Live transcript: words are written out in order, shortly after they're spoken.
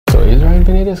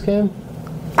Ryan Pineda scam?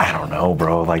 I don't know,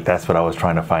 bro. Like, that's what I was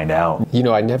trying to find out. You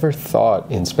know, I never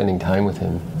thought in spending time with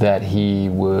him that he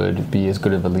would be as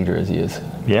good of a leader as he is.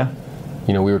 Yeah.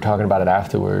 You know, we were talking about it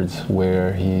afterwards,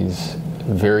 where he's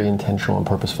very intentional and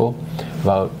purposeful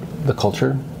about the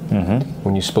culture.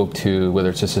 When you spoke to, whether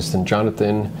it's assistant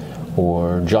Jonathan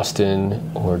or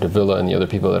Justin or Davila and the other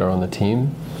people that are on the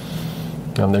team,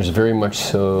 there's very much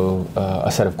so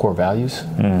a set of core values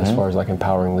as far as like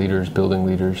empowering leaders, building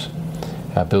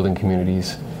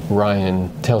communities.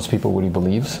 Ryan tells people what he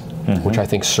believes, which I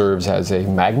think serves as a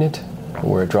magnet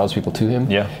where it draws people to him.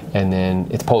 Yeah. And then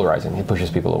it's polarizing. He pushes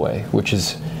people away, which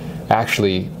is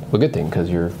actually a good thing because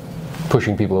you're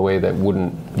pushing people away that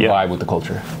wouldn't vibe with the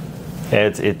culture.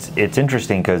 It's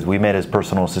interesting because we met his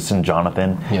personal assistant,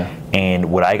 Jonathan. Yeah. And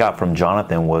what I got from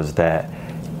Jonathan was that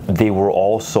they were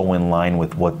all so in line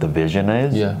with what the vision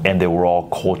is. Yeah. And they were all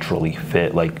culturally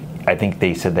fit. Like, I think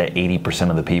they said that 80%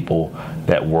 of the people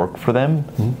that work for them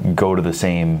go to the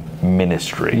same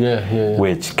ministry. Yeah.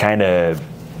 Which kind of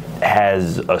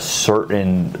has a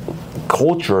certain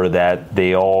culture that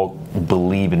they all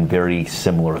believe in very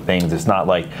similar things. It's not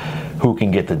like who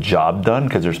can get the job done,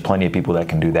 because there's plenty of people that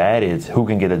can do that. It's who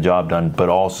can get the job done, but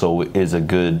also is a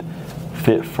good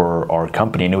fit for our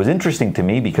company. And it was interesting to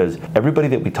me because everybody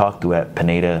that we talked to at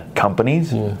Pineda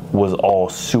Companies was all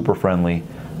super friendly,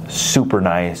 super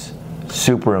nice,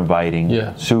 super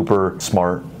inviting, super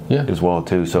smart as well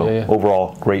too. So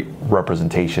overall, great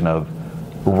representation of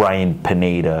Ryan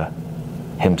Pineda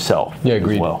himself. Yeah,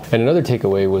 agreed. As well. And another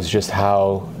takeaway was just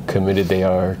how committed they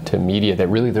are to media, that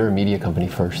really they're a media company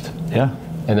first. Yeah.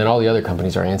 And then all the other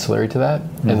companies are ancillary to that.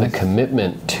 And the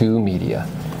commitment to media,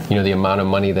 you know, the amount of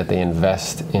money that they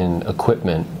invest in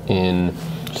equipment, in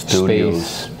Studios.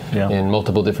 space, in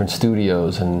multiple different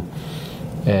studios,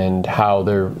 and how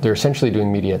they're essentially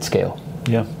doing media at scale.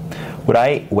 Yeah. What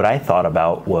I thought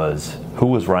about was, who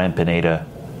was Ryan Pineda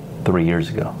 3 years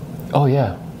ago? Oh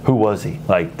yeah. Who was he?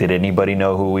 Like, did anybody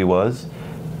know who he was?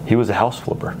 He was a house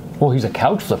flipper. Well, he's a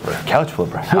couch flipper. Couch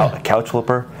flipper. Couch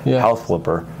flipper, house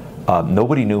flipper.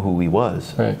 Nobody knew who he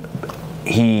was. Right.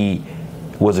 He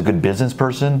was a good business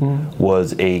person,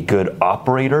 was a good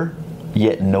operator,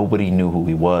 yet nobody knew who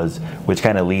he was, which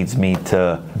kind of leads me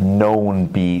to known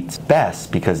beats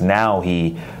best, because now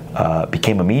he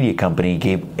became a media company,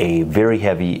 gave a very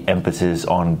heavy emphasis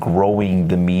on growing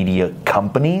the media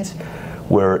companies,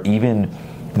 where even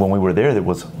when we were there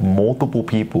was multiple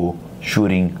people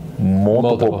shooting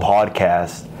multiple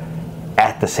podcasts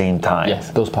at the same time.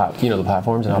 Yes, those the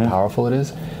platforms and how powerful it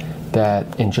is,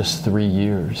 that in just 3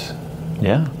 years,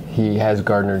 he has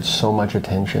garnered so much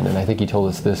attention. And I think he told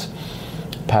us this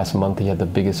past month, he had the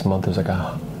biggest month. It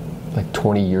was like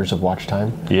 20 years of watch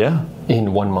time. Yeah.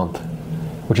 In 1 month,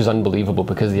 which is unbelievable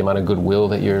because the amount of goodwill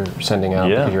that you're sending out,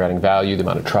 because you're adding value, the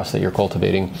amount of trust that you're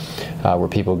cultivating, where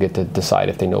people get to decide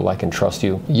if they know, like, and trust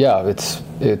you. Yeah,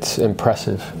 it's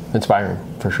impressive, inspiring,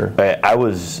 for sure. I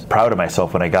was proud of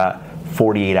myself when I got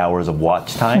 48 hours of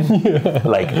watch time,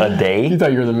 like a day. You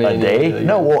thought you were the man. A day?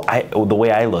 No, well, the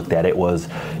way I looked at it was,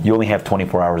 you only have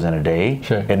 24 hours in a day,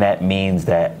 and that means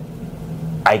that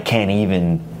I can't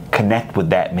even connect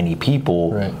with that many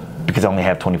people. Right. Because I only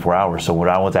have 24 hours. So when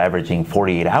I was averaging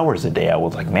 48 hours a day, I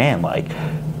was like, man, like,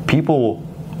 people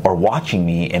are watching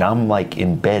me and I'm like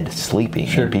in bed sleeping.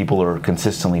 And people are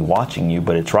consistently watching you.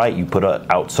 But it's right, you put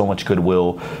out so much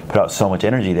goodwill, put out so much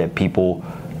energy that people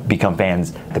become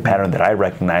fans. The pattern that I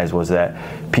recognized was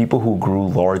that people who grew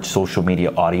large social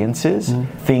media audiences,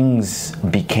 things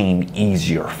became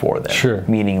easier for them.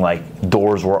 Meaning, like,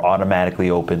 doors were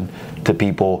automatically open to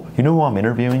people. You know who I'm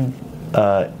interviewing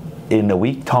in a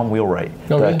week? Tom Wheelwright,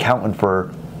 the accountant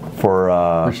for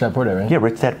Rich Dad Poor Dad, right? Yeah,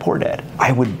 Rich Dad Poor Dad.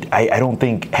 I don't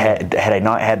think had I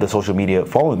not had the social media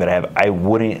following that I have, I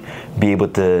wouldn't be able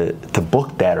to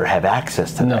book that or have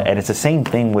access to that. And it's the same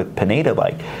thing with Pineda.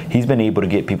 Like, he's been able to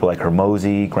get people like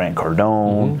Hermosi, Grant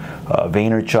Cardone,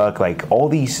 Vaynerchuk, like all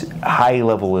these high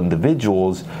level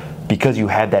individuals, because you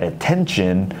had that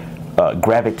attention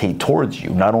gravitate towards you.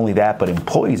 Not only that, but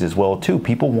employees as well too.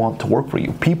 People want to work for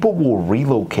you. People will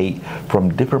relocate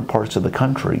from different parts of the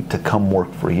country to come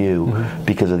work for you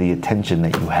because of the attention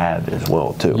that you have as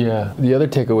well too. Yeah. The other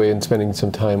takeaway in spending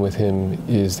some time with him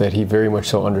is that he very much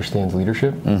so understands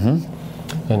leadership,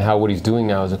 and how what he's doing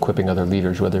now is equipping other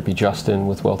leaders, whether it be Justin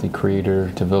with Wealthy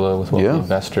Creator, Davila with Wealthy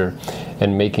Investor,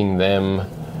 and making them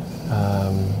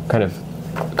kind of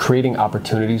creating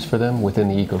opportunities for them within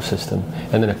the ecosystem,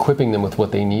 and then equipping them with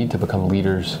what they need to become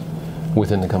leaders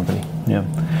within the company. Yeah.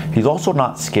 He's also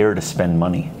not scared to spend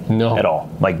money at all.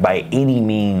 Like, by any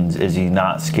means is he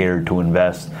not scared to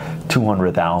invest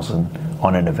 $200,000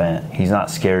 on an event. He's not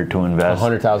scared to invest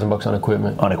 $100,000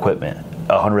 on equipment.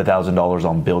 $100,000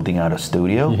 on building out a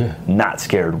studio. Yeah. Not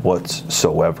scared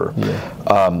whatsoever.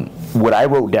 Yeah. What I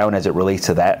wrote down as it relates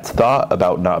to that thought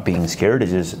about not being scared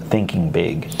is just thinking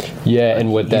big. Yeah, and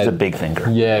he's a big thinker.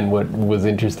 Yeah, and what was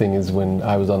interesting is when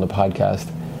I was on the podcast,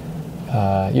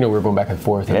 we were going back and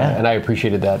forth, and I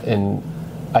appreciated that. And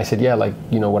I said, yeah, like,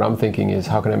 what I'm thinking is,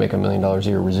 how can I make $1 million a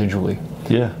year residually?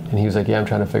 Yeah. And he was like, yeah, I'm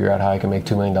trying to figure out how I can make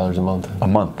 $2 million a month. A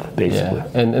month, basically.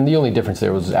 Yeah. And the only difference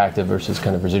there was active versus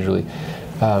kind of residually.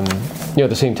 At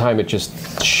the same time, it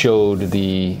just showed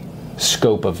the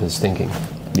scope of his thinking.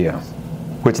 Yeah.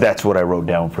 Which that's what I wrote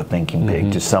down for thinking big.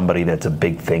 Mm-hmm. Just somebody that's a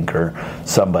big thinker,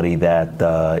 somebody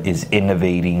that is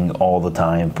innovating all the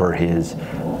time for his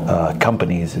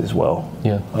companies as well.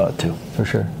 Yeah. Too. For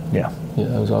sure. Yeah. Yeah,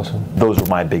 that was awesome. Those were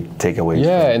my big takeaways.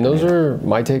 Yeah, and those are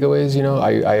my takeaways.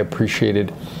 I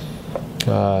appreciated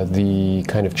the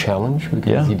kind of challenge,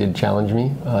 because he did challenge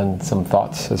me on some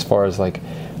thoughts as far as like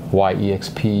why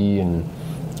EXP and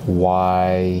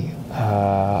why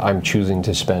I'm choosing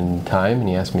to spend time, and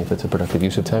he asked me if it's a productive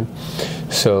use of time.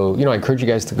 So, I encourage you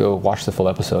guys to go watch the full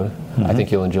episode. Mm-hmm. I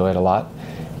think you'll enjoy it a lot.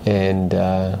 And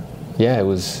it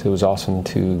was awesome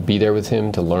to be there with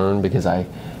him, to learn, because I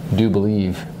do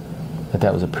believe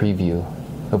that was a preview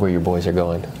of where your boys are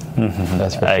going. Mm-hmm.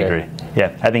 That's for sure. I agree.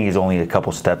 Yeah, I think he's only a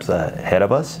couple steps ahead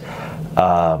of us.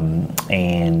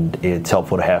 And it's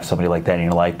helpful to have somebody like that in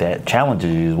your life that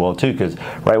challenges you as well too, because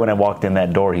right when I walked in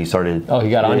that door, he started. Oh, he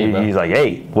got on you, bro. He's like,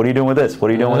 "Hey, what are you doing with this? What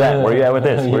are you doing with that? Where are you at with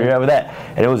this? Where are you at with that?"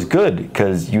 And it was good,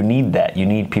 because you need that. You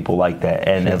need people like that,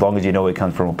 and as long as you know it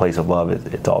comes from a place of love,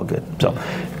 it's all good. So,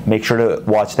 make sure to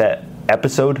watch that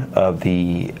episode of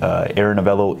the Aaron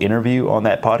Novello interview on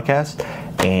that podcast.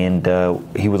 And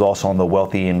he was also on the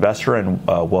Wealthy Investor and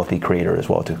Wealthy Creator as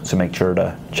well too. So make sure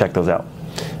to check those out.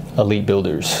 Elite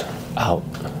Builders out.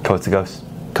 Coast to coast.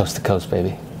 Coast to coast,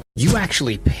 baby. You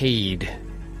actually paid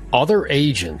other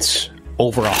agents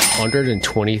over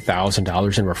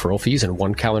 $120,000 in referral fees in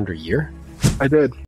one calendar year? I did.